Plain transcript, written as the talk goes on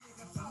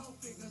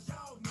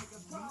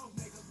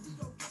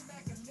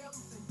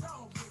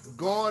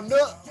Going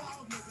up.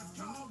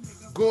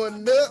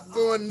 Going up.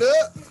 Going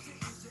up.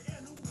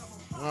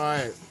 All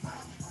right.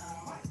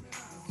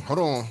 Hold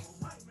on.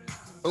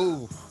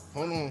 Oh,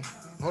 hold on.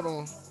 Hold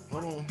on.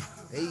 Hold on.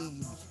 Hey,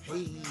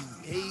 hey,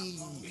 hey,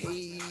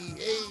 hey,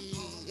 hey,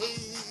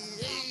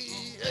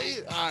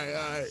 hey. All right,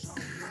 all right.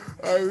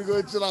 All right, we're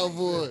going to chill out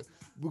for it.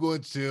 We're going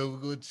to chill. We're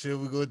going to chill.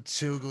 We're going to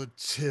chill. We're going to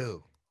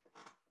chill.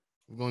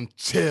 We're going to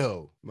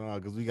chill. Nah,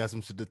 because we got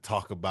some shit to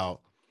talk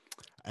about.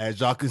 As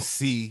y'all can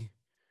see,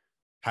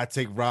 Hot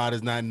Take Rod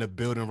is not in the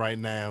building right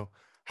now.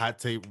 Hot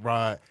Take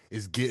Rod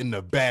is getting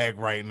the bag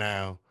right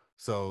now.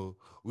 So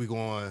we're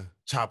going to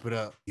chop it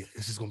up. Yeah,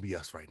 it's just going to be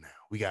us right now.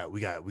 We got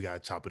to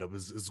chop it up.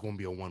 It's going to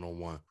be a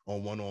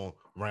one-on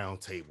round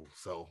table.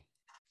 So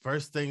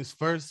first things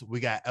first, we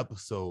got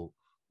episode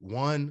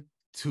 1,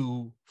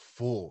 2,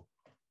 4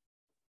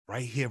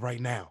 right here, right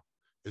now.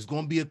 It's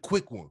going to be a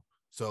quick one.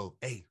 So,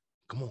 hey,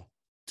 come on,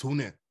 tune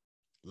in.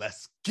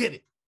 Let's get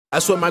it. I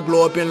swear my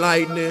glow up in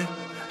lightning.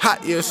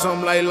 Hot year,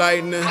 something like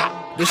lightning.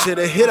 This shit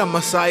a hit on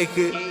my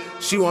psychic.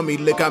 She want me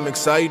lick, I'm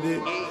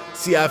excited.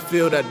 See, I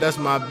feel that's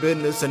my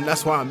business, and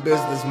that's why I'm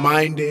business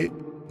minded.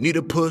 Need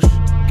a push,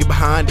 get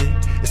behind it.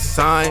 It's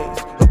science,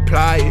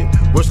 apply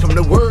it. Worst come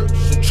to worst,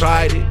 you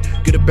tried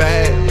it. Get a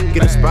bag,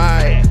 get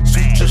inspired.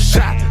 Shoot your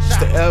shot,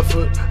 just the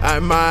effort. I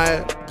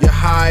admire. You're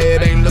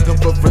hired, ain't looking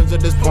for friends at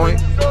this point.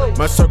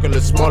 My circle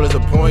is small as a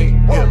point.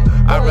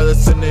 Yeah, I'd rather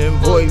send an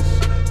invoice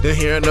than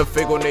hearing the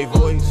fake on their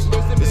voice.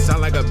 It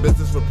sound like a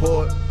business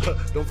report.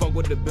 Don't fuck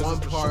with the business.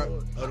 One part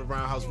of the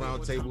Roundhouse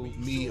Roundtable,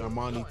 me,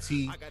 Armani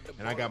T,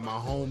 and I got my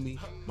homie,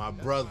 my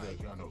brother.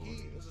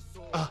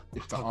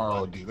 It's the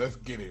ROD. Let's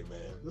get it, man.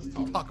 Let's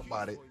Talk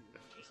about it.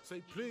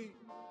 Say please.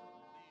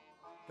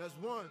 That's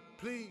one,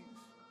 please.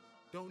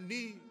 Don't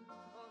need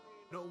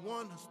no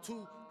one, that's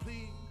two,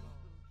 please.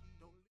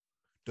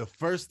 The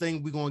first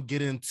thing we're going to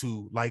get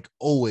into, like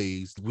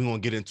always, we're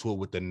going to get into it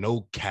with the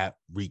no cap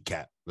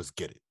recap. Let's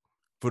get it.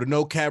 For the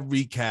no cap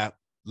recap,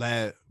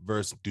 Ladd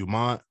versus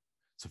Dumont.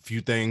 It's a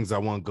few things I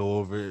want to go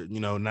over,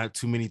 not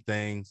too many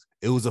things.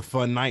 It was a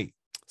fun night.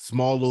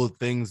 Small little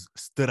things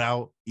stood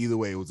out. Either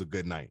way, it was a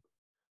good night.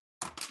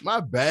 My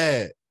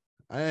bad.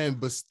 I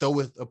didn't bestow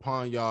it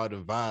upon y'all the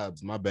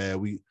vibes. My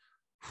bad.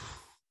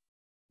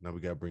 Now we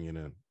got to bring it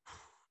in.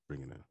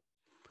 Bring it in.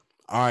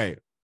 All right.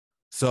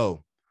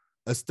 So,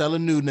 Estela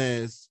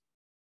Nunes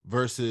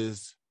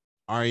versus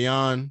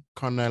Ariane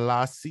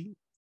Carnelasi.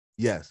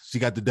 Yes, she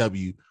got the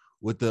W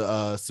with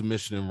the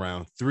submission in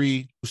round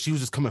 3. She was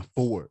just coming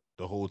forward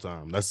the whole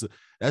time. That's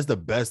the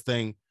best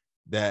thing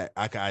that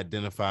I could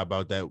identify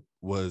about that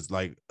was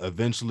like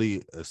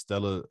eventually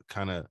Estela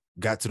kind of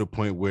got to the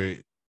point where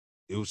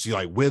she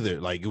like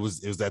withered. Like it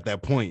was at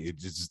that point. It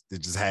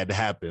just had to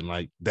happen.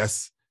 Like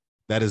that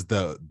is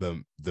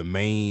the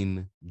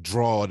main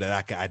draw that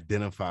I could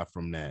identify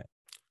from that.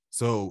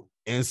 So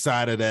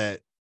inside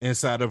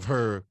of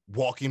her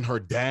walking her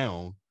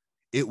down,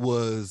 it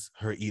was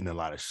her eating a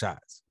lot of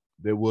shots.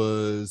 There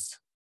was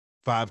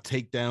 5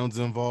 takedowns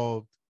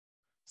involved.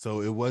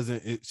 So it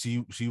wasn't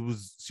she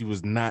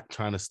was not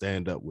trying to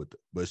stand up with it,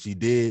 but she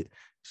did.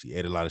 She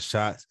ate a lot of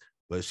shots,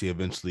 but she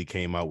eventually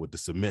came out with the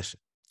submission.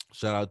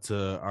 Shout out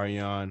to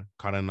Ariane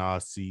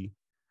Carnelasi.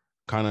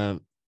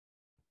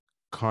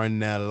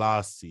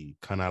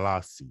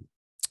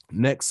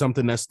 Next,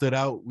 something that stood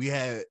out, we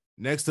had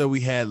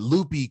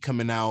Loopy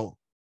coming out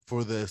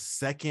for the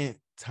second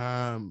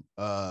time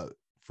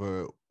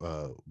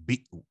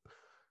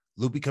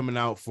Loopy coming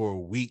out for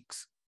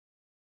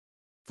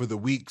the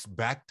weeks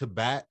back to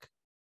back.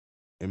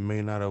 It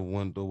may not have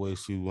went the way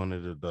she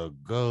wanted it to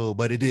go,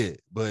 but it did.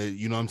 But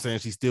you know what I'm saying?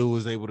 She still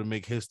was able to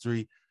make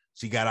history.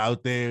 She got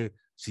out there.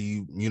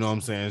 She, you know what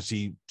I'm saying?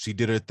 She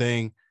did her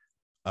thing.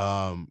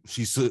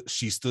 She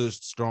stood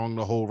strong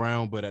the whole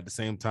round, but at the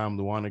same time,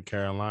 Luana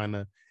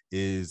Carolina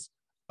is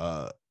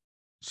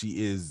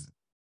she is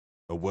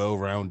a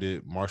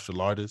well-rounded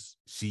martial artist.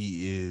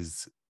 She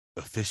is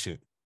efficient.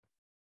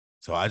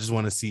 So I just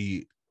want to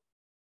see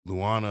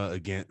Luana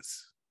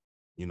against,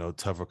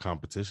 tougher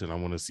competition. I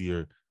want to see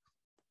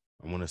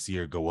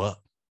her go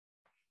up.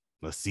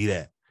 Let's see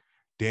that.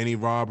 Danny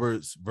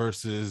Roberts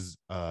versus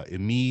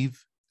Emeev.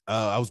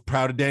 I was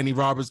proud of Danny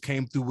Roberts,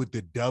 came through with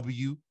the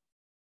W.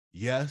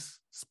 Yes,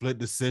 split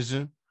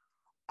decision.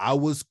 I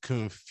was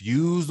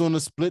confused on the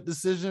split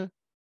decision,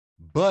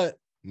 but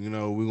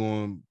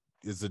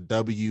it's a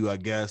W, I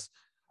guess.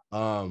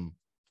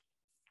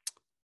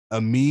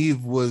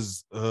 Emeev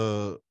was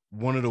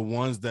one of the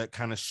ones that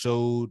kind of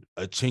showed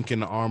a chink in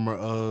the armor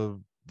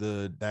of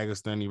the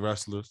Dagestani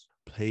wrestlers.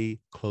 Pay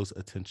close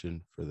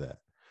attention for that,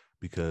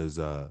 because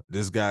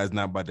this guy's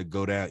not about to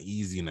go down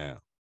easy now.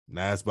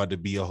 Now it's about to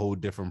be a whole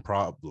different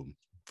problem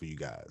for you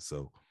guys.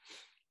 So,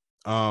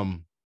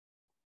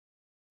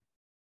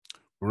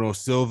 Bruno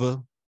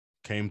Silva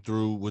came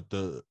through with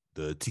the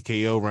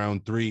TKO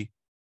round 3.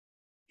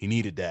 He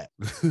needed that.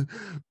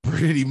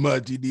 Pretty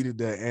much, he needed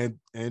that. And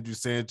Andrew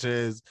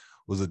Sanchez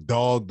was a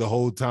dog the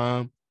whole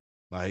time,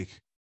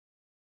 like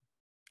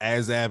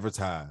as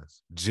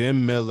advertised.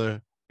 Jim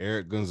Miller,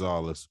 Eric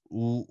Gonzalez.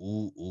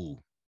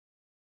 Ooh.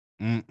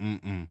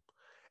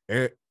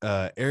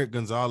 Eric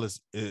Gonzalez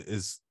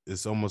is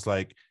almost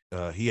like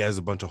he has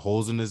a bunch of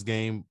holes in his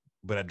game,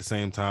 but at the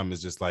same time,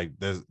 it's just like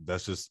that's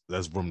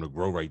room to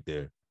grow right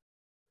there.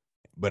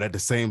 But at the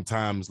same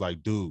time, it's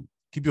like, dude,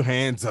 keep your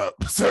hands up,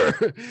 sir.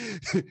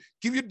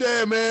 Keep your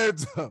damn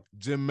hands up.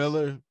 Jim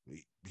Miller,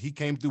 he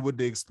came through with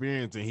the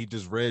experience, and he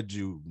just read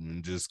you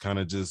and just kind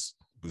of just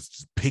was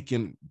just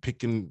picking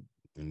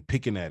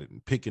at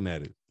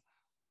it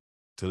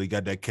till he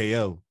got that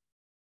KO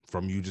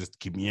from you just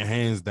keeping your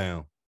hands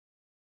down.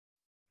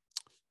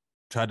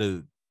 Tried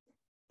to,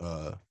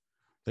 I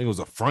think it was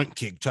a front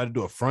kick. Tried to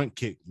do a front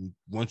kick.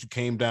 Once you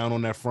came down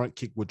on that front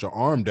kick with your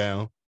arm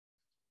down,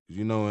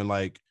 you know, and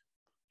like,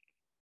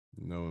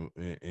 you know,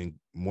 in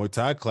Muay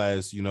Thai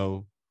class, you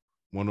know,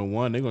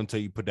 101, they're gonna tell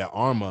you put that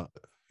arm up.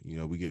 You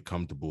know, we get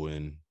comfortable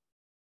in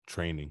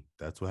training.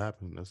 That's what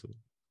happened. That's it.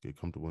 Get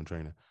comfortable in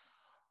training.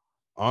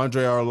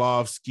 Andre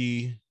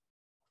Arlovsky,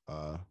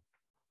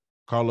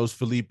 Carlos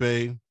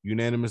Felipe,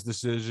 unanimous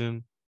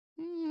decision.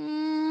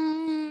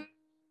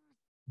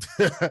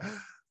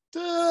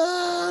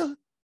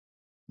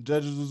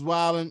 Judges was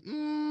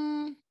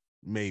wilding.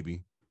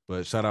 Maybe.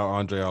 But shout out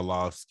Andre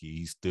Arlovsky.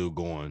 He's still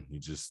going. He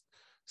just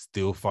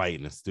still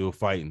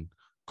fighting.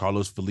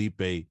 Carlos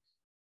Felipe,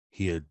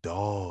 he a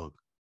dog.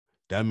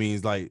 That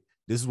means like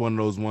this is one of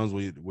those ones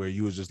where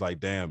you was just like,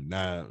 damn,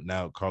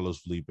 now Carlos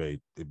Felipe,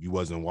 if you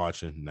wasn't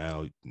watching,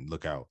 now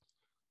look out.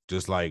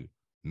 Just like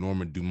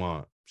Norma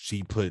Dumont,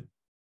 she put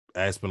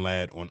Aspen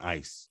Ladd on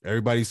ice.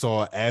 Everybody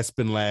saw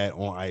Aspen Ladd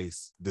on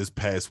ice this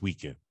past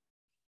weekend.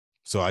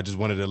 So I just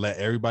wanted to let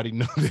everybody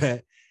know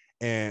that.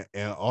 And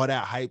all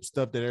that hype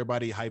stuff that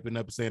everybody hyping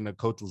up saying the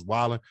coach was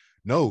wilding.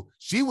 No,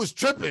 she was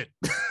tripping.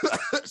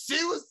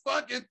 She was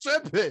fucking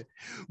tripping.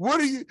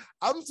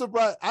 I'm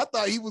surprised. I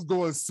thought he was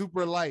going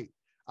super light.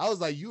 I was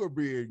like, you are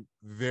being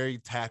very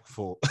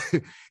tactful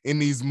in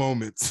these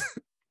moments.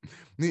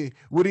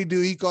 What did he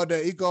do? He called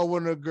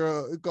one of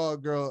the a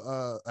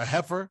girl a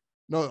heifer.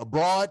 No, a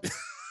broad.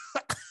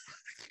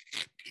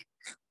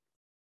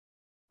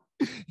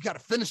 You got to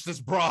finish this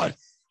broad.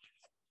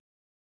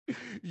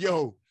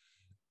 Yo,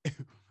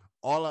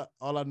 all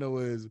I know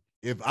is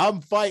if I'm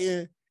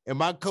fighting and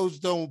my coach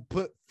don't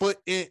put foot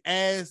in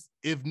ass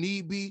if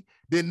need be,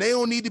 then they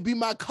don't need to be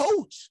my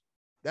coach.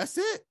 That's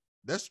it.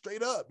 That's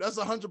straight up. That's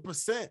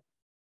 100%.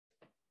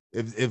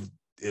 If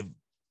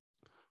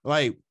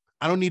like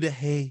I don't need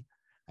hey,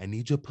 I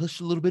need you to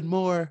push a little bit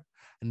more.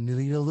 I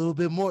need a little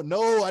bit more.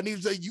 No, I need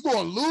to say you're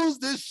gonna lose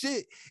this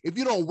shit if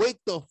you don't wake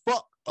the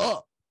fuck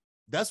up.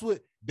 That's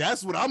what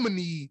I'm gonna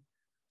need.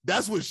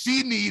 That's what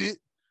she needed.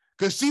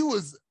 Cause she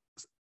was,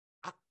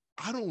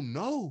 I don't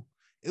know.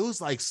 It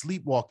was like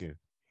sleepwalking.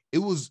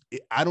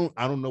 I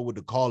don't know what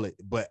to call it,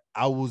 but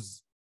I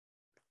was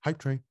hype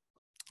train.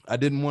 I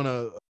didn't want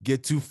to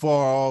get too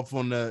far off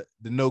on the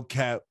no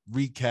cap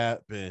recap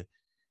and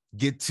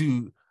get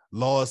too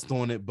lost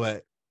on it,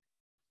 but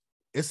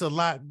it's a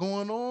lot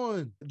going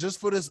on just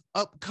for this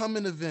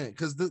upcoming event.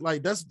 Cause that's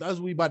what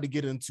we about to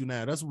get into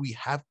now. That's what we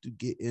have to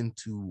get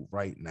into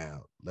right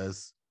now.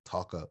 Let's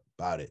talk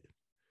about it.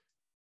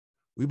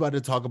 We about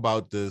to talk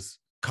about this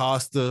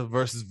Costa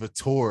versus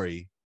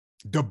Vettori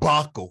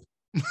debacle.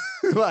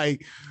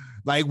 like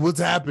what's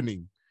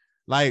happening?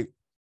 Like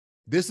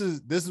this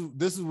is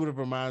what it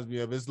reminds me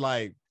of. It's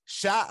like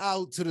shout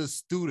out to the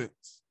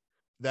students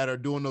that are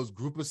doing those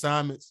group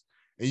assignments,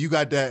 and you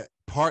got that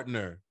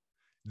partner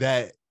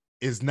that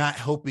is not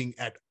helping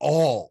at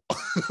all.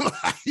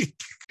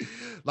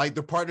 like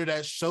the partner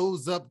that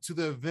shows up to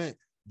the event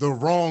the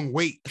wrong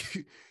weight.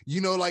 You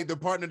know, like the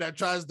partner that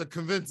tries to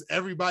convince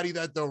everybody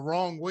that the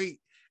wrong weight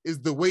is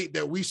the weight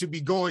that we should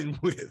be going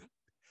with,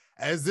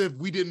 as if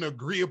we didn't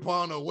agree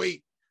upon a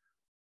weight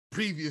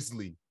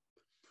previously.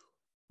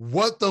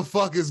 What the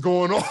fuck is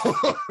going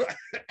on?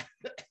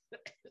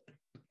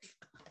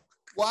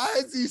 Why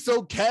is he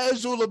so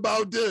casual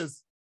about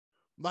this?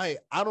 Like,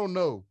 I don't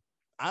know.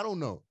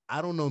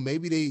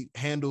 Maybe they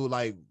handle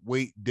like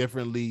weight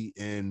differently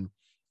in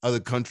other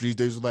countries.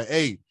 They're just like,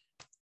 hey,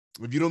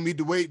 if you don't meet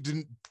the weight,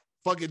 then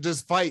fuck it,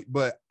 just fight.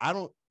 But I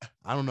don't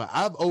know.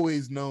 I've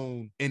always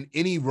known in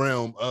any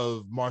realm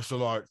of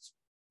martial arts,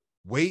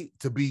 weight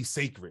to be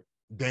sacred,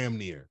 damn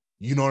near.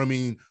 You know what I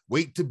mean?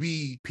 Weight to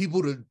be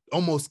people to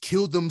almost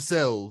kill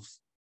themselves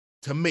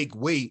to make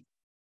weight,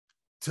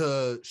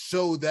 to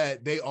show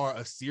that they are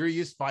a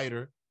serious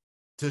fighter,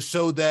 to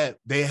show that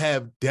they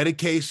have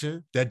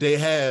dedication, that they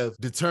have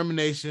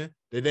determination,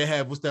 that they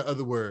have, what's that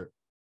other word?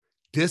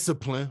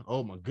 Discipline.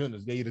 Oh my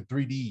goodness, they the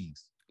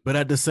 3Ds. But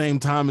at the same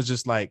time, it's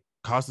just like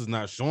Costa's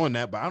not showing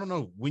that. But I don't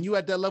know. When you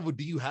at that level,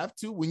 do you have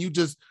to? When you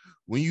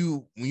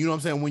know what I'm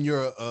saying? When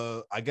you're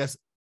I guess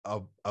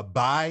a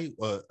buy,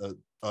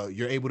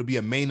 you're able to be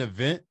a main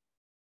event.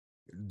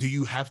 Do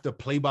you have to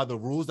play by the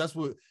rules? That's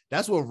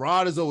what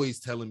Rod is always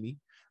telling me.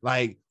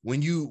 Like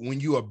when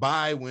you a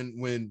buy,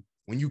 when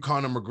you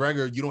Conor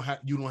McGregor, you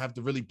don't have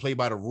to really play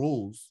by the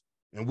rules.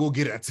 And we'll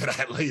get into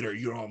that later.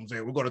 You know what I'm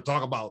saying? We're going to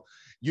talk about,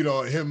 you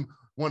know, him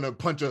want to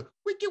punch a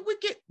wicked,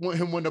 want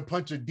him want to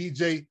punch a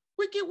DJ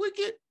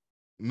wicked.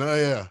 No,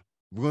 yeah.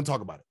 We're gonna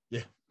talk about it.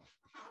 Yeah.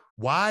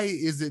 Why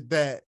is it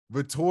that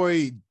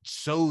Vettori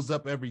shows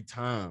up every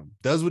time,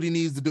 does what he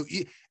needs to do?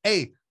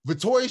 Hey,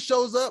 Vettori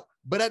shows up,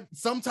 but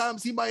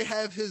sometimes he might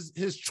have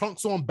his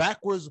trunks on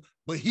backwards,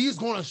 but he's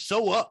gonna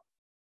show up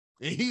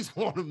and he's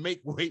gonna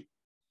make weight.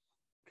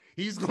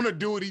 He's gonna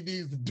do what he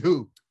needs to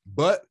do.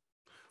 But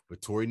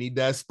Vettori need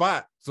that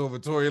spot. So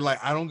Vettori,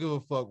 like, I don't give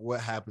a fuck what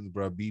happens,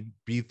 bro. Be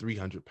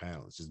 300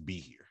 pounds. Just be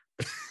here.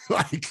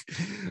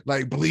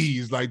 like,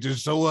 please, like,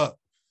 just show up.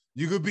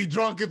 You could be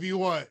drunk if you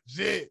want.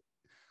 Shit.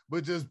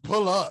 But just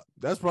pull up.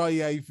 That's probably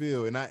how you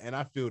feel. And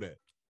I feel that.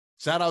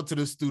 Shout out to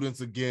the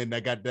students again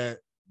that got that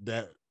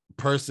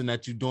person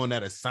that you're doing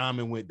that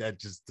assignment with that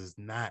just does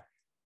not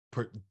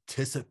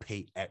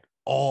participate at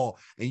all.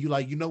 And you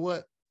like, you know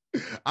what?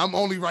 I'm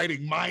only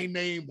writing my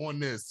name on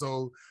this.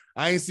 So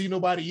I ain't see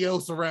nobody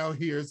else around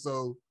here.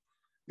 So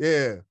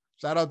yeah,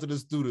 shout out to the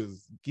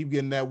students. Keep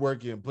getting that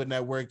work in, putting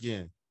that work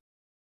in,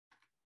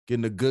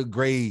 getting the good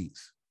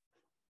grades,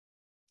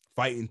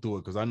 fighting through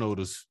it. Cause I know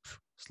this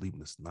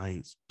sleepless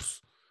nights.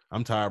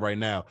 I'm tired right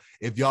now.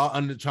 If y'all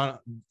trying to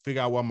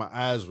figure out why my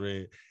eyes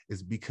red,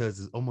 it's because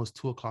it's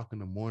almost 2:00 in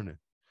the morning.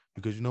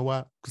 Because you know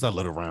what? Because I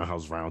love a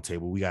roundhouse round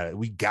table.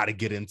 We got to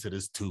get into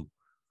this too.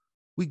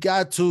 We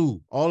got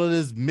to. All of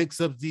this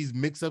these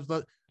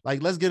mix-ups.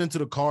 Like, let's get into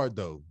the card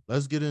though.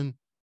 Let's get in.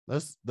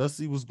 Let's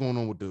see what's going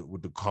on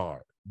with the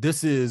card.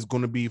 This is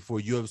going to be for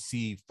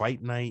UFC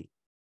Fight Night,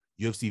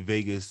 UFC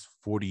Vegas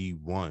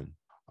 41.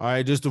 All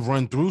right, just to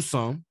run through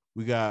some,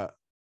 we got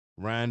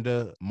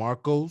Randa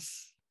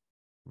Marcos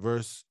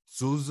versus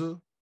Souza.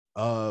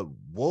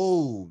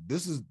 Whoa,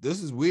 this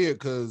is weird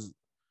because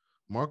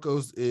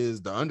Marcos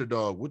is the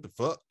underdog. What the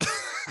fuck?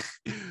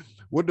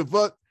 What the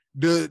fuck?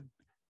 Does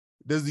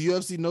the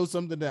UFC know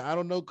something that I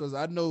don't know? Because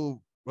I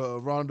know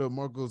Ronda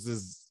Marcos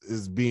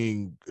is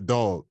being a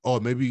dog. Oh,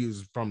 maybe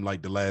it's from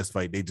like the last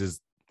fight. They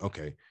just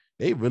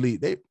They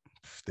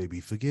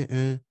be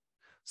forgetting.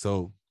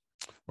 So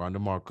Ronda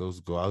Marcos,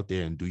 go out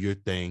there and do your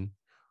thing.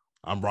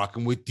 I'm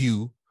rocking with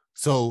you.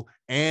 So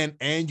and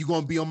you're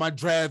gonna be on my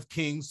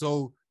DraftKings.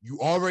 So you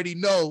already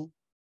know.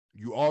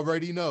 You're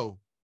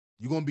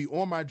gonna be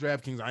on my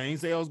DraftKings. I ain't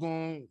say I was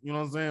going, you know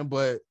what I'm saying,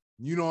 but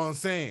you know what I'm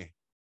saying.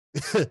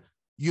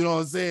 You know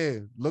what I'm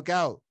saying? Look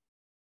out.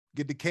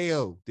 Get the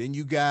KO. Then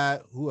you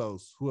got who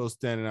else? Who else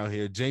standing out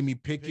here? Jamie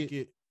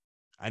Pickett.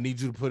 I need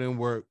you to put in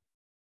work.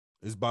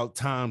 It's about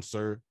time,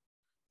 sir.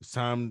 It's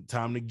time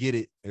to get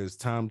it. It's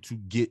time to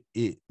get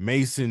it.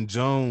 Mason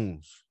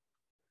Jones.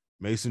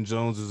 Mason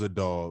Jones is a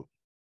dog.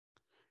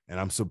 And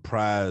I'm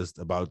surprised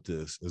about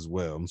this as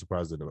well. I'm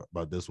surprised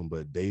about this one.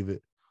 But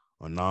David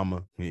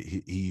Onama,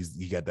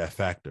 he got that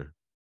factor.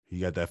 He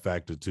got that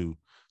factor too.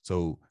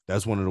 So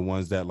that's one of the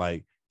ones that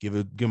like give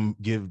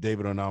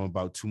David Onama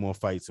about 2 more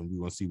fights and we're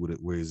gonna see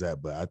where he's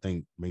at. But I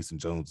think Mason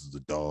Jones is a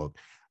dog.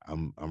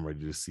 I'm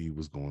ready to see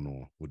what's going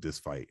on with this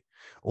fight.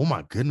 Oh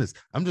my goodness.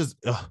 I'm just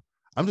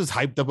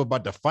hyped up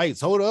about the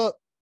fights. Hold up.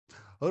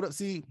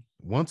 See,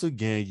 once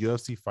again,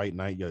 UFC Fight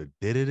Night, y'all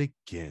did it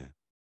again.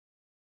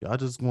 Y'all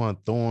just going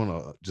to throw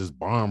on just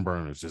barn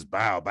burners, just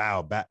bow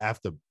back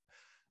after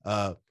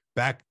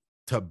back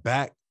to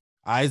back.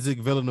 Isaac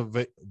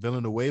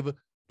Villanueva,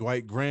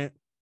 Dwight Grant.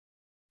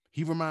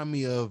 He remind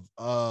me of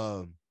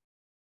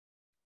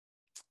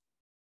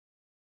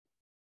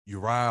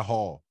Uriah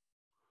Hall,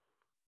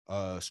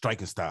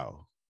 striking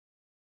style.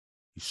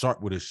 He's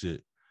sharp with his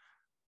shit.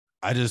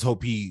 I just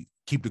hope he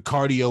keep the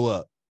cardio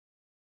up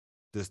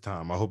this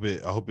time. I hope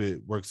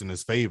it works in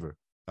his favor.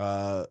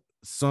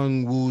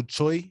 Sung Woo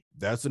Choi,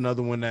 that's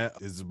another one that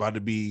is about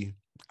to be,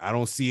 I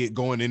don't see it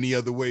going any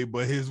other way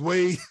but his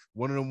way.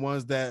 One of the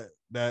ones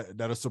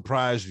that'll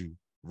surprise you.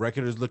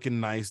 Record is looking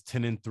nice,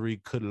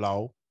 10-3, Kut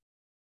Lao.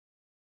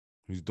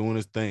 He's doing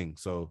his thing.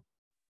 So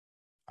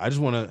I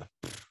just want to,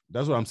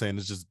 that's what I'm saying.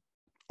 It's just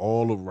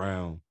all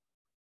around.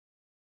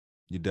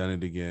 You done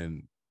it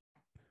again.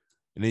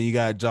 And then you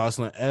got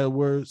Jocelyn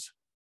Edwards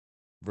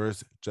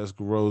versus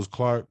Jessica Rose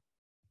Clark.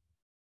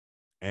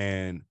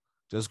 And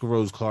Jessica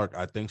Rose Clark,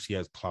 I think she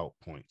has clout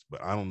points,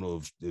 but I don't know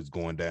if it's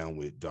going down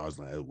with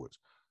Jocelyn Edwards.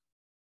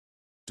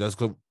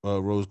 Jessica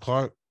Rose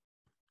Clark,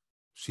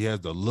 she has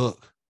the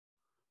look,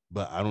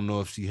 but I don't know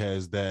if she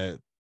has that.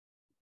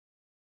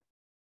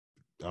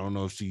 I don't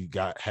know if she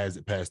has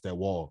it past that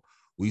wall.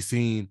 We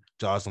seen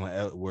Jocelyn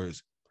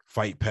Edwards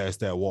fight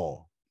past that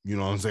wall. You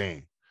know what I'm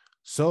saying?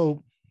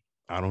 So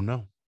I don't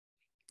know.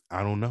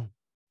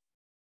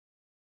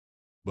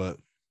 But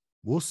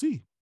we'll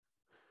see.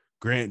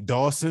 Grant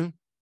Dawson,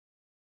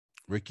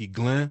 Ricky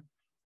Glenn.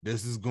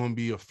 This is going to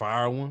be a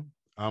fire one.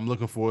 I'm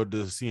looking forward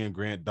to seeing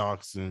Grant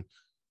Dawson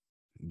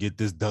get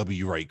this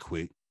W right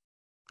quick.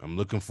 I'm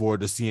looking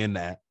forward to seeing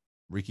that.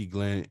 Ricky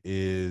Glenn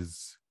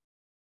is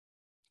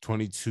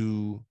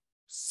 22-6-1.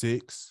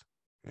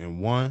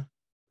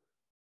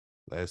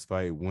 Last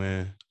fight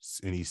win,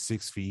 and he's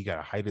 6 feet. He got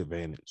a height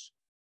advantage.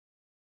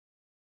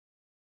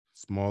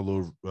 Small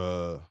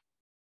little,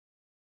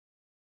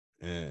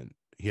 and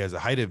he has a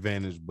height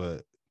advantage,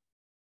 but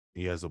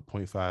he has a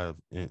 0.5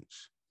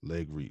 inch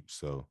leg reach.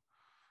 So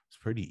it's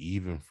pretty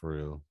even for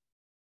real.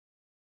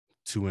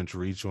 2-inch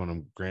reach on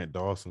him, Grant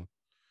Dawson.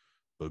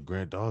 But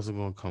Grant Dawson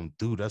gonna come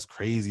through. That's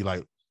crazy.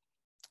 Like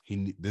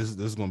this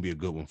is gonna be a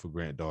good one for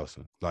Grant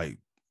Dawson. Like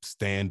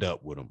stand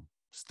up with him,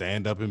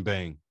 stand up and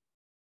bang.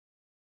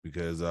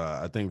 Because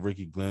I think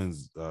Ricky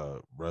Glenn's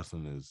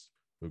wrestling is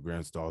with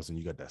Grant Dawson.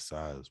 You got that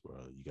size, bro.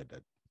 You got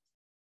that.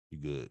 You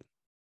good.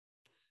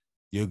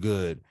 You're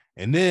good.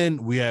 And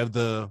then we have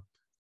the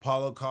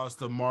Paulo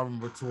Costa, Marvin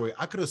Vettori.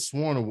 I could have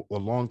sworn a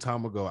long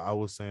time ago I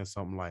was saying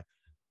something like,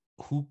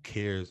 who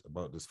cares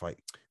about this fight?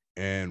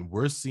 And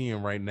we're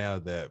seeing right now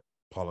that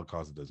Paulo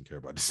Costa doesn't care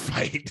about this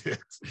fight.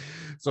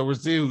 So we're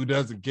seeing who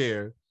doesn't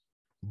care.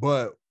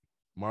 But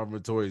Marvin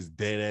Vettori is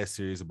dead ass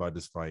serious about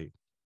this fight.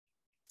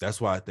 That's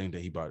why I think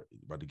that he about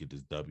to get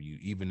this W,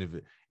 even if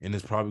and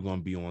it's probably going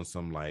to be on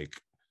some like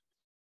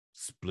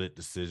split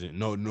decision.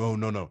 No.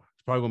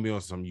 It's probably going to be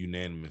on some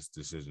unanimous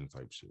decision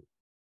type shit.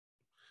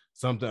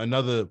 Something,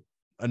 another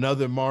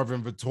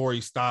Marvin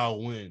Vettori style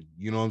win.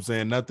 You know what I'm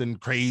saying? Nothing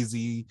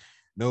crazy.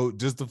 No,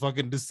 just a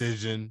fucking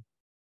decision.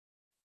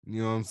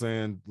 You know what I'm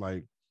saying?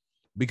 Like,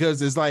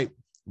 because it's like,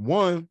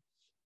 one,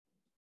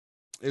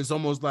 it's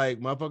almost like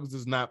motherfuckers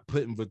is not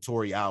putting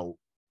Vettori out.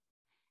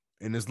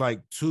 And it's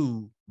like,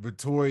 two,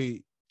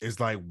 Vettori is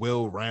like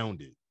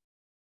well-rounded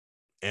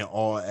in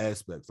all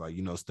aspects. Like,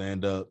 you know,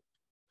 stand up,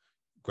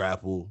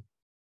 grapple,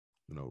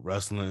 you know,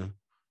 wrestling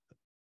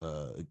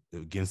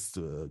against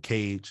the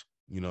cage,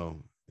 you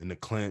know, in the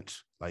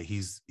clinch. Like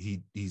he's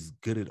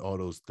good at all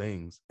those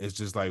things. It's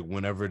just like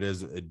whenever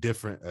there's a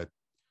different,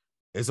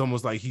 it's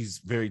almost like he's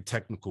very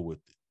technical with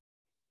it.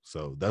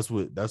 So that's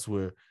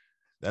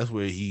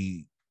where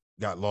he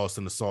got lost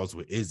in the sauce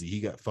with Izzy.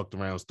 He got fucked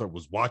around.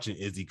 Was watching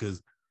Izzy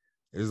because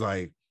it's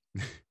like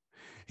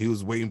he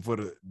was waiting for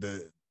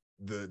the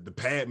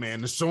pad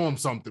man to show him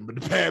something, but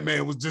the pad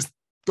man was just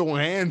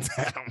throwing hands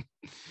at him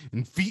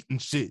and feet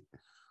and shit.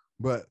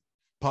 But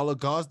Paulo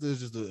Costa is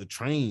just a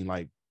train,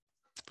 like,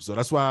 so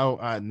that's why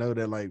I know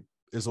that like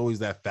it's always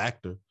that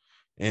factor,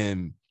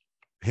 and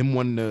him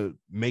wanting to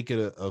make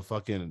it a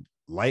fucking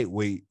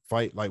lightweight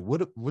fight. Like,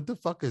 what the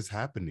fuck is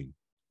happening?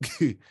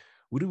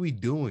 What are we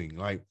doing?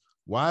 Like,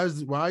 why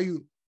is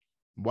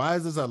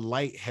this a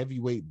light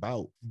heavyweight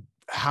bout?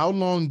 How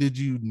long did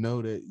you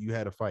know that you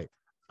had a fight?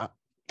 I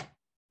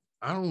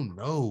don't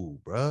know,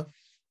 bruh.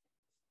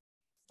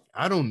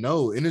 I don't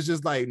know. And it's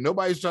just like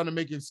nobody's trying to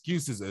make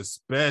excuses,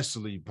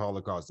 especially Paulo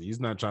Costa. He's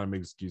not trying to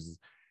make excuses.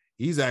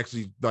 He's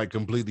actually like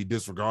completely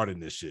disregarding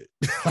this shit.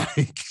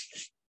 Like,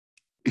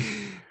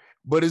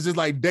 but it's just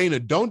like, Dana,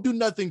 don't do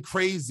nothing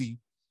crazy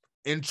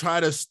and try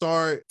to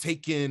start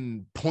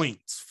taking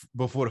points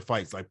before the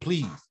fights. Like,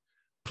 please.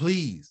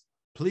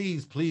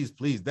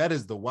 That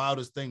is the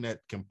wildest thing that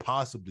can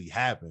possibly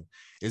happen,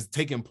 is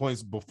taking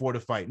points before the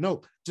fight.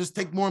 No, just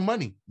take more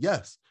money.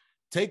 Yes.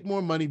 Take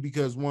more money,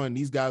 because one,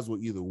 these guys will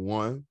either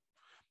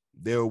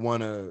they'll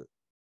want to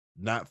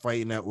not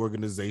fight in that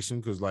organization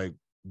because like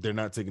they're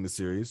not taking it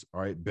serious.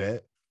 All right,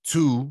 bet.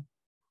 Two,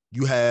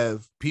 you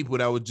have people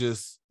that would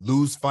just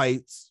lose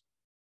fights,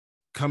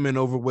 come in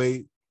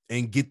overweight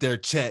and get their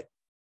check,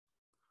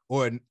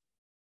 or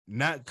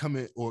not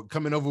coming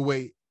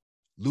overweight,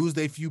 lose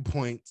their few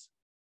points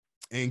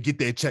and get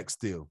their check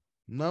still.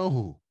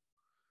 No.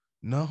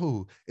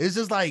 It's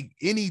just like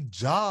any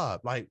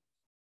job. Like,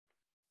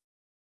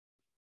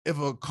 if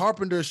a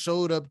carpenter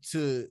showed up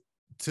to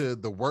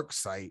the work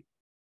site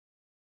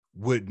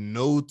with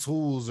no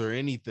tools or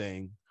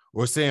anything,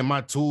 or saying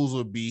my tools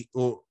would be,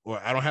 or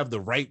I don't have the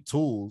right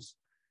tools,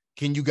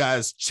 can you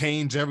guys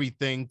change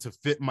everything to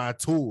fit my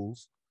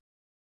tools?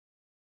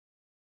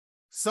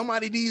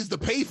 Somebody needs to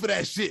pay for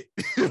that shit.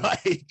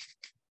 Like,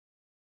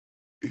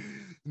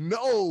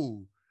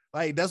 no.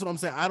 Like, that's what I'm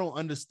saying. I don't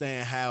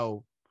understand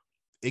how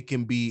it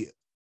can be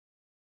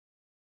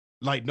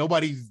like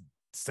nobody's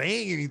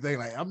saying anything.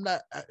 Like,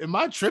 am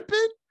I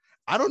tripping?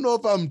 I don't know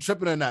if I'm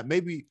tripping or not.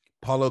 Maybe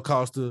Paulo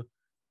Costa,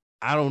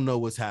 I don't know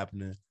what's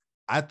happening.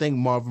 I think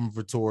Marvin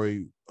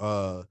Vettori,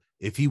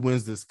 if he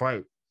wins this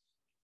fight,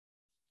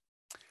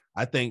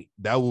 I think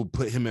that will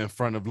put him in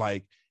front of,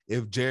 like,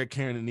 if Jared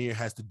Cannonier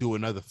has to do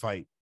another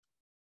fight,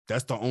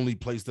 that's the only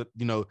place that,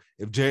 you know,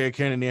 if Jared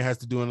Cannonier has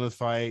to do another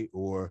fight,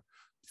 or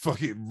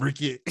fucking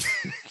Rickett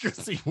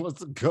because he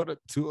wants to go to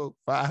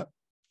 205.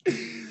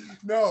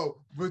 No,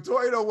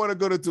 Vettori don't want to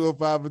go to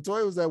 205.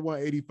 Vettori was at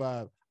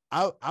 185.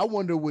 I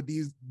wonder what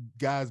these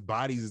guys'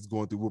 bodies is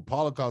going through. What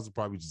Paulo Costa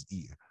probably just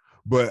eating.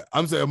 But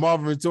I'm saying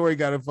Marvin Vettori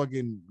got to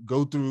fucking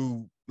go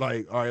through,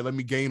 like, all right, let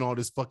me gain all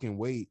this fucking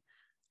weight.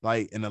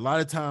 Like, and a lot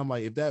of time,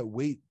 like, if that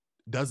weight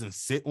doesn't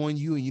sit on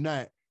you and you're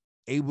not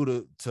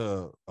able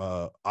to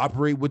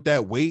operate with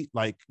that weight,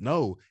 like,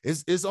 no,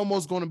 it's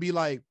almost going to be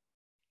like,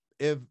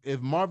 if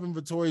Marvin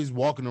Vettori is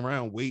walking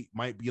around, weight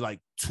might be like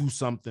 2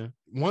 something.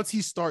 Once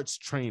he starts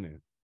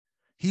training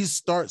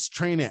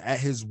at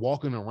his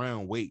walking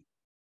around weight.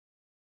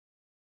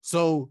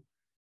 So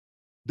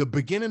the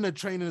beginning of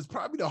training is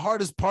probably the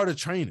hardest part of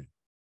training,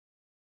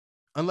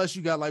 unless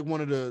you got like one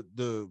of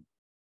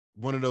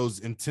those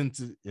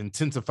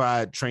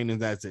intensified trainings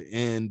that's at the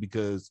end,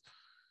 because,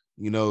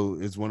 you know,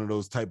 it's one of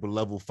those type of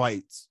level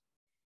fights.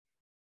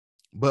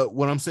 But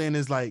what I'm saying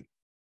is like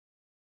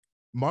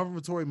Marvin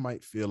Vettori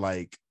might feel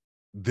like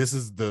this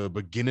is the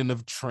beginning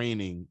of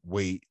training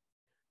weight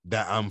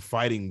that I'm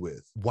fighting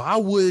with. Why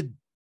would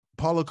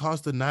Paulo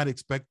Costa not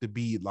expect to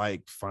be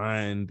like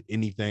fined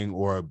anything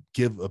or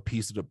give a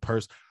piece of the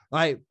purse?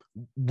 Like,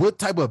 what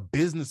type of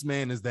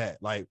businessman is that?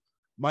 Like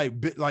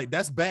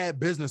that's bad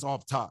business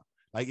off top.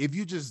 Like, if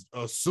you just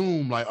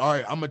assume, like, all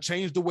right, I'm gonna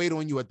change the weight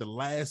on you at the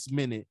last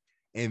minute,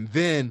 and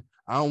then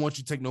I don't want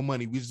you to take no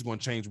money. We're just gonna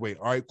change weight.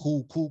 All right,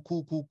 cool.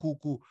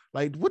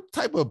 Like, what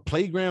type of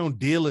playground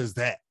deal is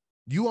that?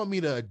 You want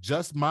me to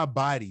adjust my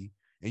body,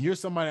 and you're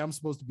somebody I'm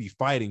supposed to be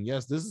fighting.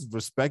 Yes, this is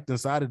respect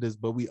inside of this,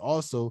 but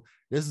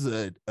this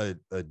is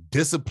a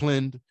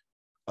disciplined,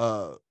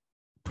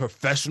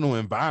 professional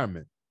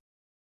environment.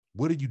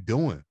 What are you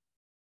doing?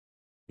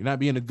 You're not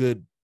being a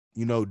good,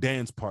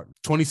 dance partner.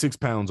 26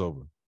 pounds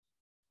over.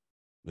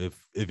 If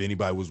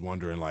anybody was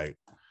wondering, like,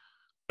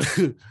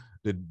 the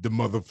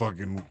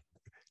motherfucking,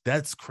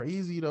 that's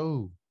crazy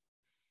though.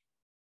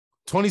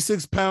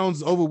 26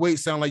 pounds overweight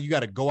sound like you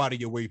got to go out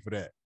of your way for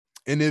that.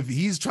 And if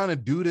he's trying to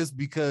do this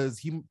because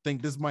he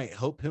think this might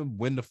help him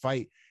win the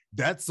fight,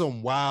 that's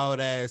some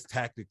wild ass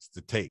tactics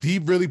to take. He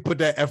really put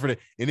that effort in.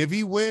 And if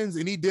he wins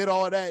and he did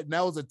all that and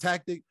that was a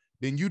tactic,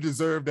 then you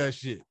deserve that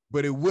shit.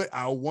 But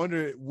I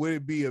wonder, would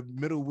it be a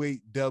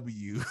middleweight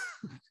W?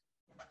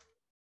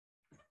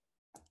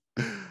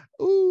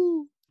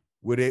 Ooh.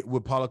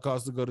 Would Paulo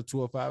Costa go to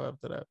 205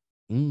 after that?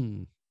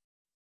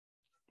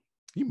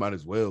 He might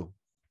as well.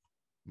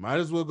 Might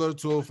as well go to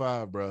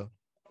 205, bro.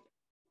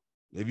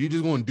 If you're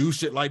just going to do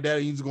shit like that,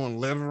 and you're just going to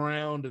live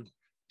around at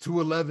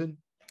 211,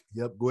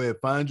 yep, go ahead.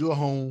 Find you a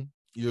home,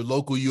 your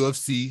local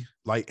UFC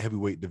light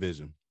heavyweight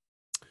division.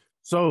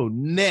 So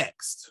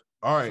next,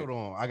 all right. Hold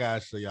on. I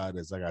got to show y'all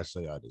this.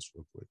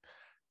 Real quick.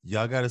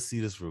 Y'all got to see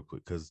this real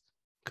quick because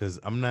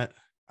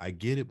I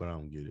get it, but I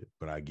don't get it.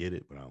 But I get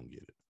it, but I don't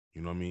get it.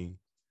 You know what I mean?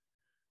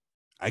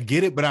 I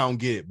get it, but I don't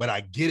get it. But I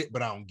get it,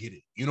 but I don't get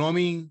it. You know what I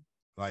mean?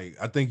 Like,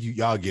 I think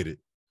y'all get it.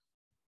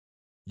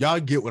 Y'all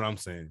get what I'm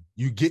saying.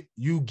 You get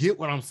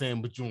what I'm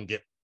saying, but you don't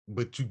get,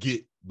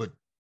 but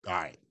all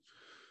right.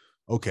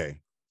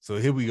 Okay. So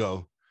here we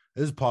go.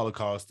 This is Paulo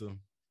Costa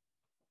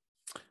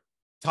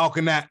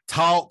talking that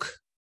talk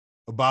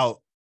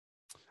about,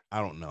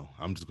 I don't know.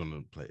 I'm just going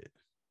to play it.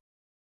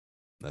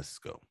 Let's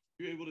go.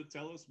 You able to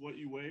tell us what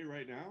you weigh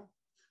right now?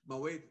 My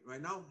weight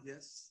right now,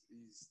 yes,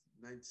 is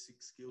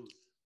 96 kilos.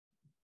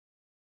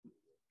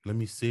 Let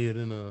me see it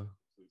in a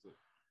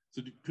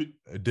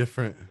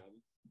different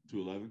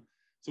 211.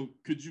 So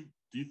do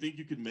you think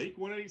you could make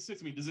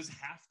 186? I mean, does this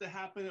have to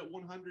happen at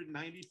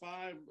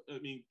 195? I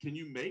mean, can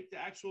you make the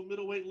actual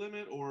middleweight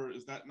limit, or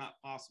is that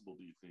not possible,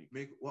 do you think?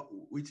 Make what?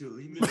 Which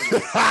limit?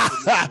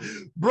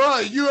 Bro,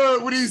 you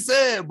heard what he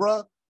said,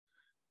 bro.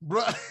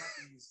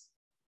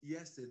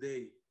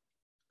 Yesterday,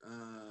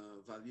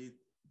 Valid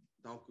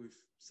talked with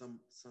some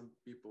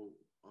people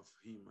of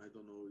him. I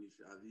don't know if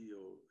Ali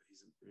or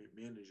his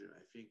manager,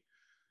 I think.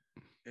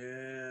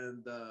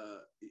 And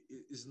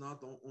it's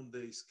not on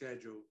the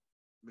schedule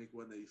make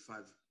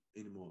 185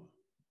 anymore.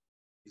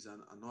 It's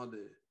another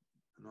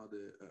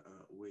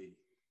way,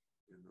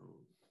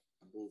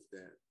 above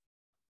that.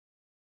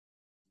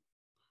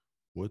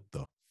 What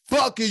the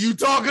fuck are you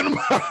talking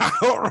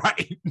about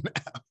right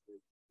now?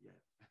 Yeah.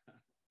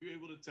 You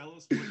able to tell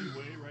us what you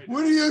weigh right now?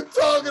 What are you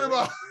talking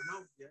about? Right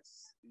now,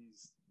 yes,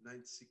 he's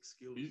 96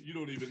 kilos. You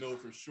don't even know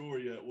for sure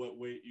yet what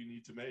weight you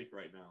need to make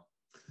right now.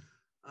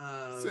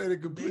 Said a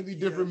completely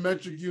different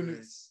metric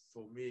units.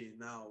 For me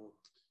now,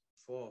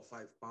 4 or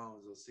 5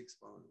 pounds or 6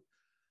 pounds.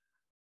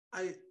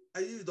 I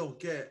really don't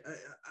care.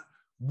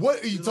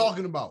 What are you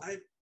talking about?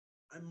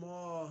 I'm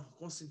more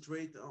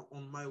concentrate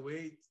on my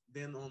weight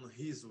than on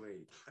his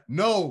weight.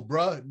 No,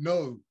 bruh.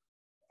 No.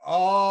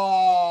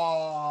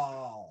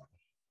 Oh.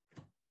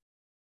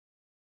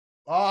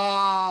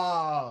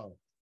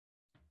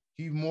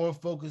 He's more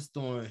focused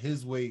on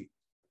his weight.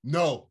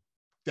 No,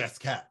 that's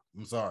cap.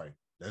 I'm sorry.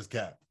 That's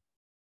cap.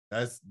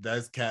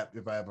 That's cap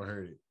if I ever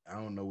heard it. I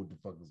don't know what the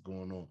fuck is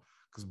going on.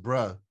 Because,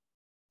 bruh,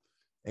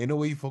 ain't no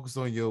way you focus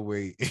on your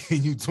weight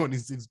and you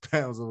 26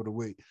 pounds over the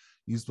weight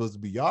you supposed to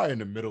be. Y'all in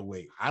the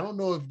middleweight. I don't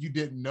know if you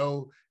didn't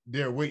know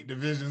their weight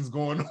divisions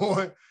going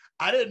on.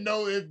 I didn't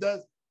know if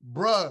that's,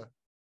 bruh,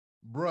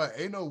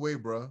 ain't no way,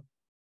 bruh.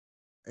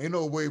 Ain't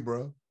no way,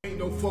 bruh. Ain't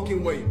no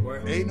fucking way,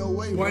 boy. Ain't no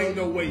way, boy. Bruh. Ain't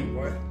no way,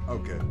 boy.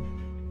 Okay.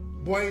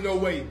 Boy, ain't no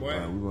way, boy.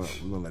 Right, we're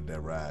gonna let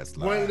that ride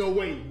slide. Boy, ain't no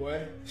way,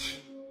 boy.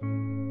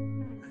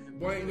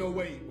 Boy, ain't no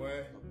way,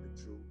 boy. The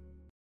truth.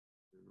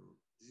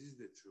 This is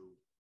the truth.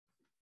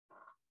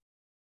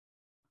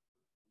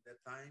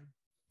 That time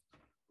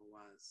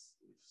was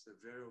with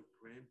severe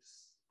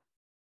cramps.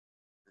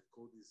 I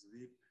couldn't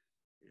sleep,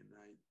 and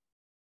I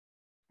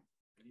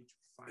need to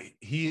find.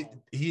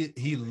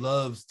 He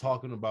loves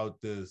talking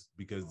about this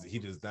because he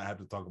does not have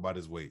to talk about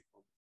his weight.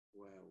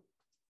 Well,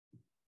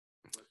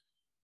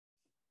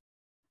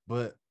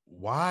 but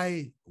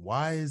why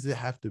does it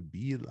have to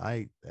be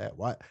like that?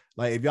 Why,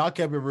 like, if y'all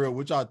kept it real,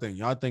 what y'all think?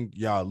 Y'all think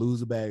y'all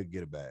lose a bag,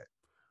 get a bag?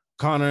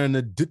 Conor and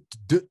the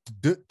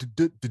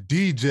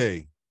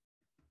DJ.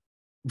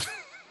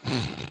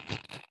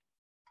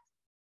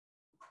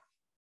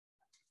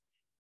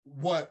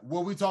 What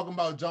we talking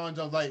about, John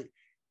Jones? Like,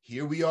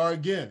 here we are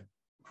again.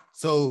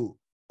 So,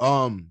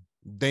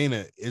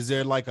 Dana, is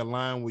there like a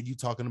line where you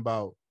talking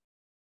about?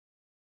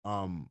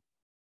 I'm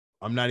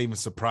not even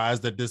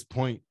surprised at this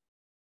point.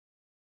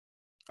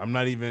 I'm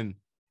not even.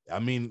 I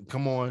mean,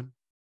 come on.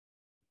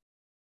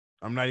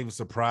 I'm not even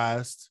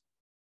surprised.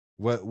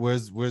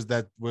 Where's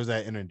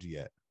that energy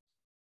at?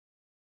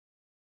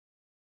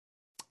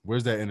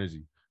 Where's that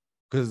energy?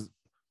 Because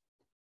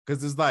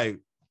it's like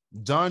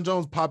John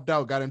Jones popped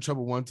out, got in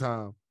trouble one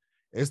time.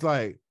 It's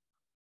like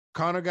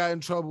Conor got in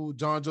trouble,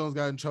 John Jones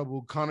got in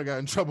trouble, Conor got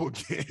in trouble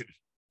again.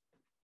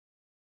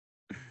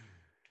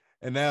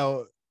 And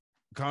now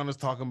Conor's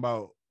talking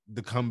about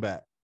the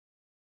comeback,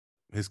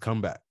 his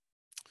comeback.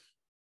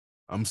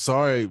 I'm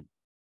sorry.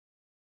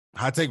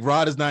 Hot Take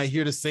Rod is not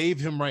here to save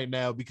him right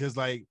now because,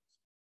 like,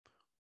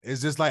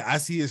 it's just like I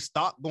see his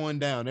stock going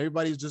down.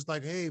 Everybody's just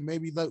like, hey,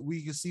 maybe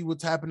we can see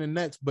what's happening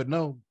next. But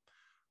no,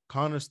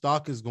 Conor's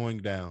stock is going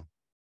down.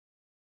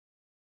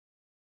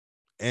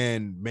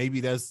 And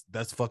maybe that's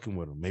fucking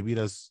with him. Maybe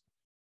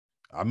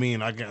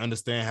I can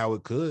understand how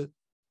it could.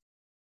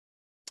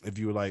 If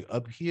you were like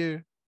up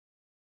here,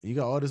 you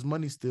got all this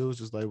money still, it's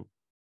just like,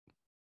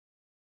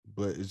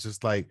 but it's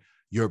just like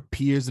your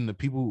peers and the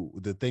people,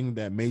 the thing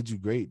that made you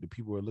great, the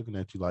people are looking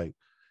at you like,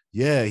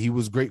 yeah, he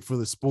was great for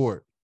the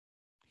sport.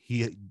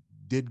 He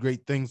did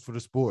great things for the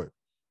sport.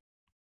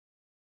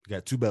 He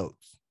got 2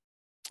 belts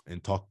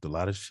and talked a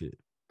lot of shit.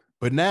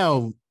 But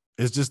now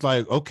it's just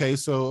like, okay,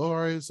 so all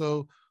right,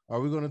 so are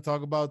we going to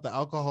talk about the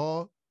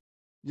alcohol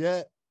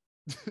yet?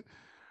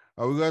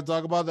 Are we going to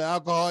talk about the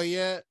alcohol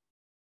yet?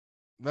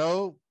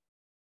 No.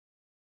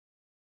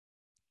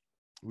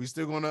 We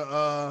still going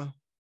to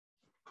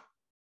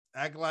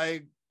act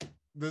like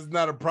this is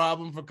not a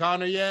problem for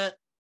Conor yet?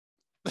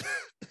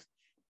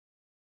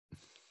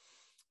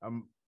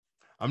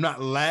 I'm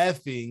not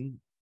laughing.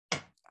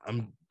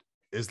 I'm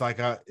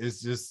laughing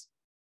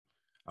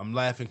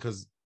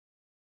because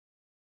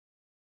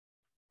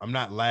I'm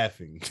not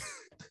laughing.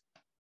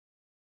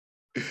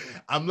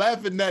 I'm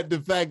laughing at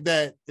the fact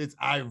that it's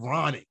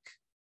ironic.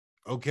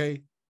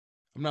 Okay.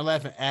 I'm not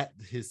laughing at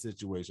his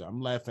situation. I'm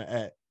laughing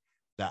at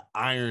the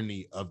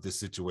irony of the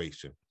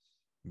situation.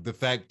 The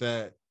fact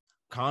that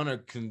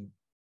Conor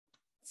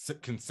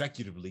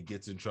consecutively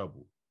gets in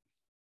trouble.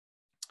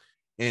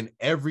 And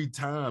every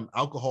time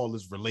alcohol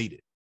is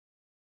related.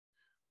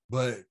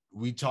 But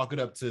we chalk it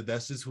up to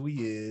that's just who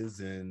he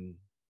is. And,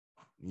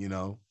 you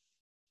know.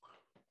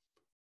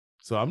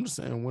 So I'm just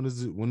saying, when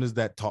does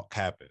that talk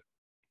happen?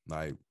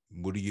 Like,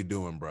 what are you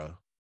doing, bro?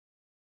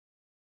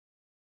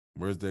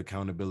 Where's the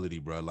accountability,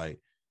 bro? Like,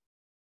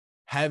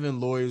 having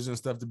lawyers and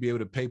stuff to be able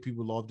to pay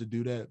people off to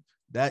do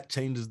that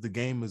changes the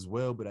game as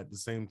well. But at the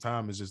same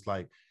time, it's just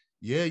like,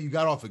 yeah, you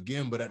got off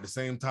again, but at the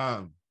same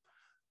time,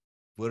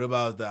 what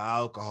about the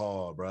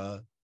alcohol,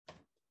 bro?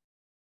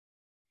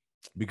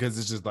 Because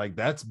it's just like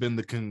that's been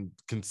the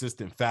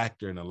consistent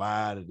factor in a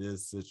lot of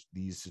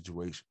these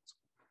situations.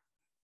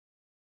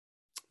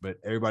 But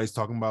everybody's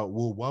talking about,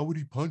 well, why would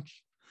he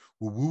punch?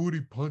 Well, what would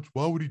he punch?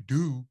 Why would he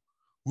do?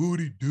 What would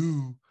he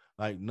do?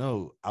 Like,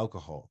 no,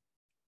 alcohol.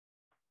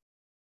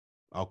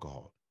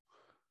 Alcohol.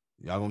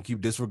 Y'all gonna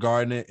keep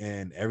disregarding it.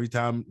 And every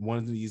time one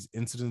of these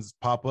incidents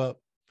pop up,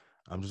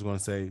 I'm just gonna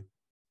say,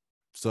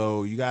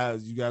 so you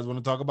guys want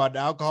to talk about the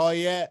alcohol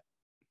yet?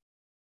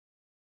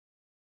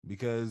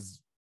 Because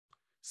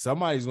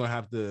somebody's gonna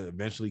have to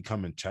eventually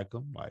come and check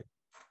him. Like,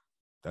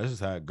 that's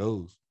just how it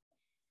goes.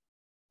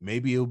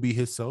 Maybe it'll be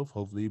himself.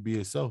 Hopefully it'll be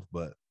himself,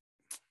 but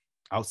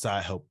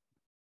outside help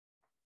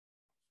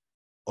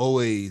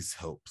always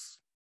helps.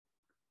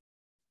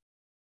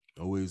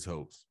 Always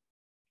helps.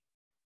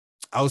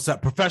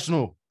 Outside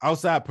professional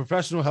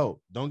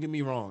help. Don't get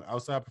me wrong.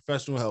 Outside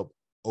professional help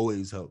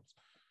always helps.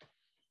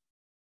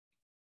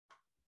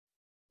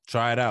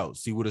 Try it out.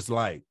 See what it's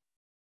like.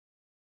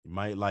 You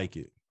might like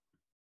it.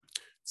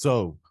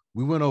 So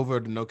we went over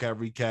the No Cap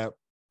recap.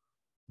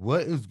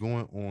 What is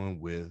going on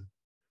with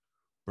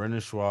Brendan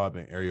Schaub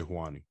and Ariel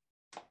Helwani?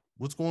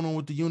 What's going on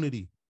with the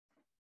unity?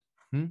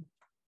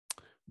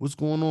 What's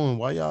going on?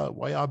 Why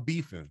y'all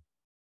beefing?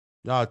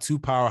 Y'all 2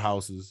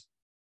 powerhouses.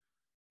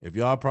 If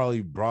y'all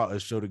probably brought a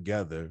show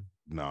together,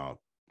 no.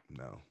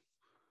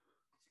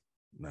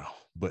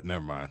 But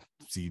never mind.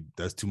 See,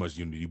 that's too much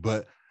unity.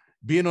 But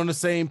being on the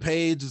same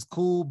page is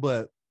cool,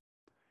 but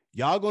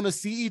y'all gonna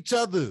see each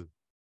other.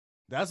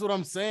 That's what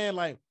I'm saying.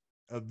 Like,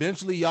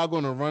 eventually y'all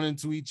gonna run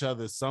into each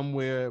other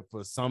somewhere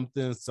for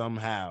something,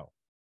 somehow.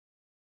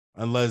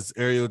 Unless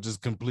Ariel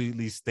just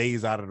completely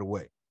stays out of the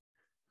way.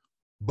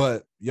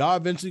 But y'all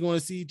eventually gonna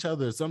see each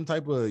other, some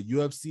type of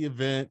UFC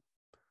event,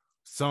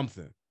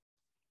 something.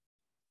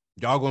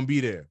 Y'all gonna be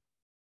there.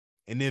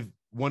 And if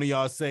one of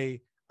y'all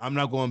say, I'm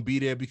not gonna be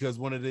there because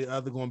one of the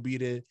other gonna be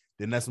there,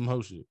 then that's some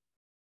hoe shit.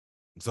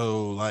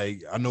 So,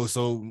 like, I know,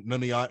 so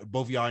none of y'all,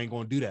 both of y'all ain't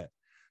gonna do that.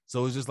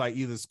 So it's just like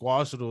either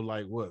squash it or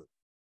like what?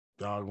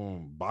 y'all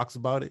gonna box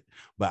about it.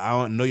 But I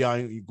don't know y'all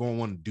ain't gonna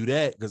want to do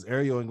that because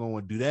Ariel ain't gonna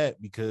want to do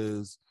that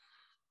because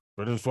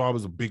Brendan Schaub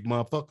is a big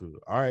motherfucker.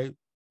 All right,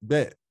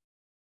 bet.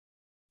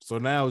 So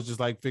now it's just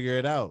like figure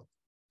it out.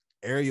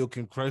 Ariel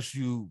can crush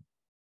you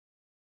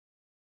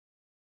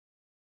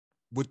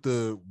with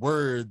the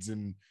words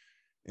and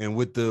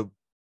with the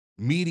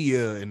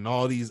media and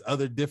all these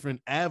other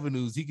different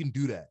avenues. He can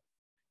do that.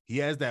 He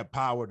has that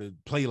power to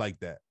play like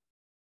that.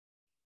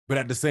 But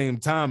at the same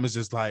time, it's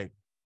just like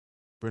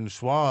Brendan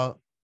Schaub,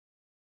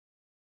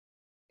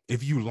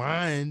 if you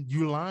lying,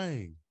 you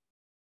lying.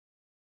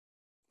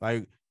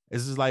 Like,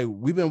 it's just like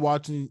we've been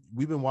watching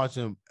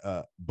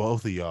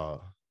both of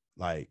y'all,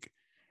 like,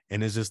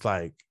 and it's just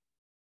like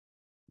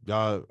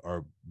y'all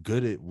are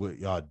good at what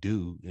y'all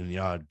do, and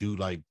y'all do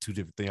like two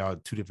different things, y'all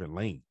two different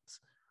lanes.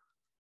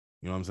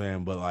 You know what I'm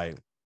saying? But like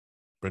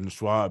Brendan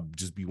Schaub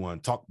just be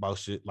wanting to talk about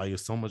shit. Like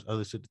there's so much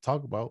other shit to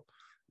talk about.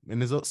 And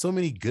there's so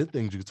many good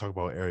things you could talk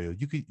about, Ariel.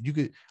 You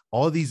could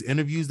all these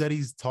interviews that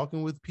he's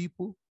talking with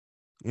people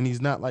and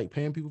he's not like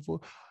paying people for,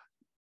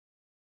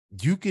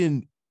 you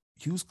can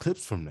use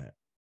clips from that.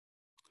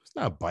 It's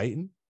not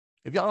biting.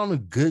 If y'all on a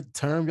good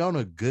term, y'all on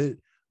a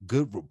good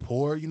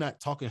rapport, you're not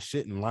talking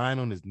shit and lying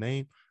on his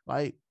name,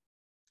 like,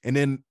 and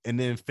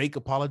then fake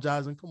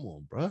apologizing. Come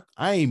on, bro.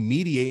 I ain't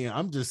mediating.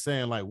 I'm just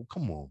saying, like, well,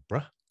 come on,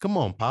 bro. Come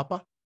on,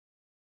 Papa.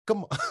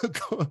 Come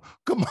on,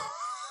 come on.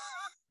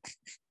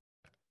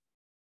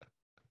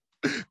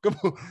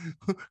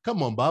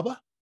 Come on,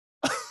 Baba.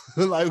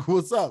 Like,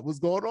 what's up? What's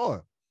going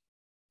on?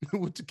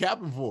 What you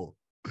capping for?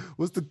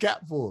 What's the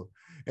cap for?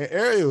 And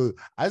Ariel,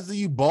 I see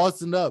you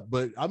bossing up,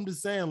 but I'm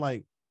just saying,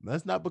 like,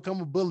 let's not become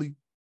a bully.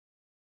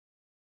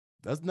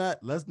 Let's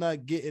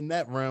not get in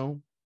that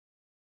realm.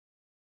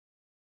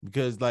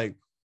 Because, like,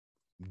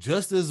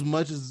 just as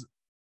much as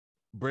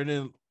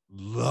Brendan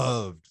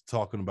loved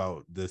talking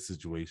about this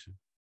situation,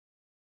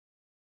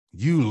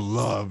 you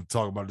love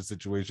talking about the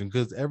situation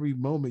because every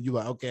moment you're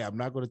like, okay, I'm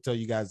not going to tell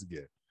you guys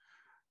again.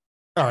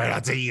 All right, I'll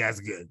tell you guys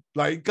again.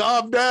 Like,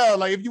 calm down.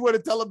 Like, if you want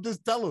to tell them,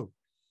 just tell them.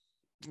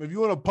 If you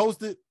want to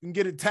post it and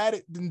get it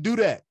tatted, then do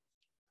that.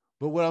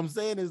 But what I'm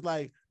saying is,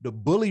 like, the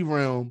bully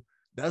realm,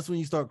 that's when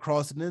you start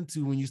crossing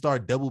into, when you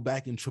start double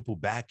backing, triple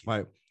backing.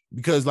 Like,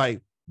 because,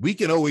 like, we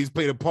can always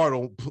play the part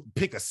on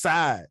pick a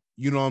side.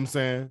 You know what I'm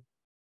saying?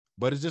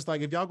 But it's just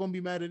like, if y'all going to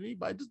be mad at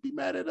anybody, just be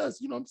mad at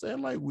us. You know what I'm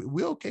saying? Like,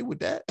 we're okay with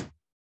that.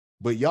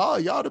 But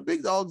y'all the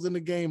big dogs in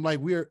the game. Like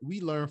we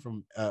learn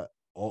from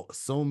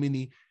so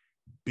many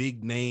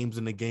big names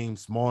in the game,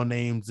 small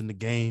names in the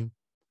game.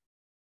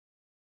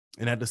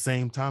 And at the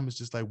same time, it's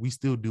just like we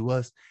still do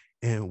us.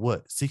 And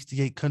what,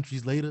 68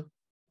 countries later,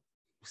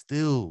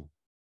 still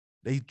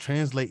they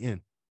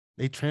translating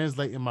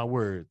my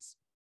words.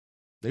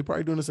 They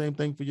probably doing the same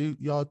thing for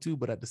y'all too.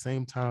 But at the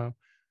same time,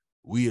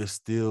 we are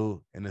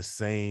still in the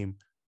same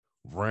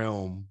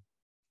realm.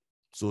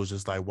 So it's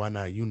just like, why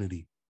not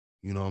unity?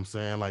 You know what I'm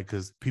saying? Like,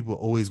 because people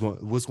always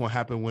what's going to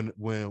happen when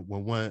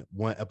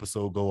one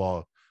episode go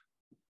off?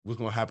 What's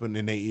going to happen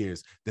in their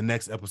ears? The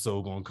next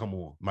episode going to come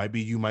on. Might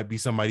be you, might be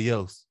somebody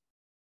else.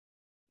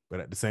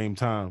 But at the same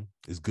time,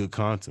 it's good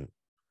content.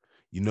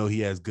 You know he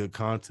has good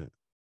content.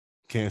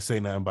 Can't say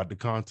nothing about the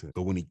content.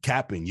 But when he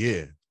capping,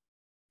 yeah.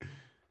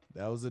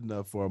 That was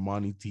enough for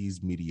Armani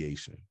T's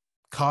mediation.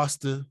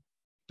 Costa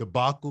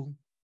debacle.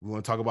 We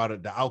want to talk about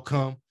it, the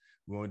outcome.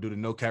 We want to do the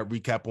no cap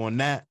recap on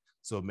that.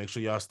 So make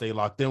sure y'all stay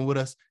locked in with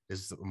us. This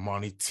is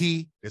Armani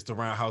T. It's the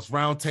Roundhouse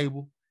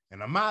Roundtable,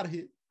 and I'm out of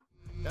here.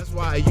 That's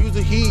why I use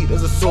the heat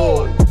as a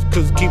sword,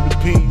 cause keep the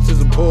peace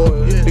as a boy.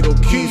 They go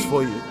keys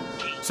for you.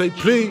 Say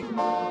please.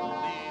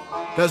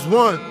 That's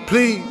one,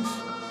 please.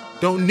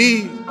 Don't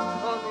need.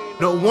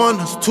 No one,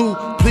 that's two,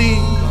 please.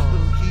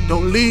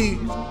 Don't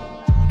leave.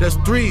 That's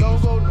 3, 4.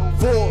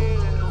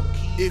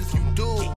 If you do